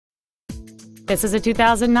This is a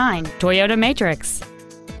 2009 Toyota Matrix.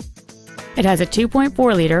 It has a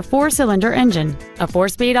 2.4-liter four-cylinder engine, a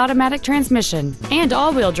 4-speed automatic transmission, and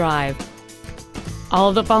all-wheel drive. All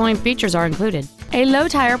of the following features are included: a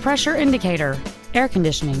low-tire pressure indicator, air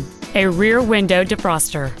conditioning, a rear window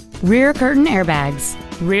defroster, rear curtain airbags,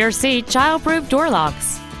 rear seat child-proof door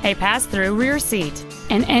locks, a pass-through rear seat,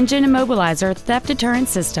 an engine immobilizer theft deterrent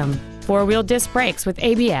system, 4-wheel disc brakes with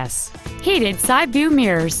ABS, heated side view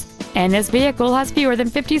mirrors, and this vehicle has fewer than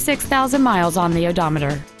 56,000 miles on the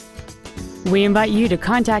odometer. We invite you to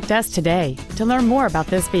contact us today to learn more about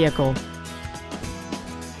this vehicle.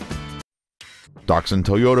 Doxon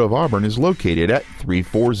Toyota of Auburn is located at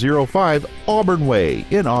 3405 Auburn Way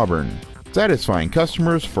in Auburn, satisfying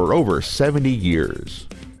customers for over 70 years.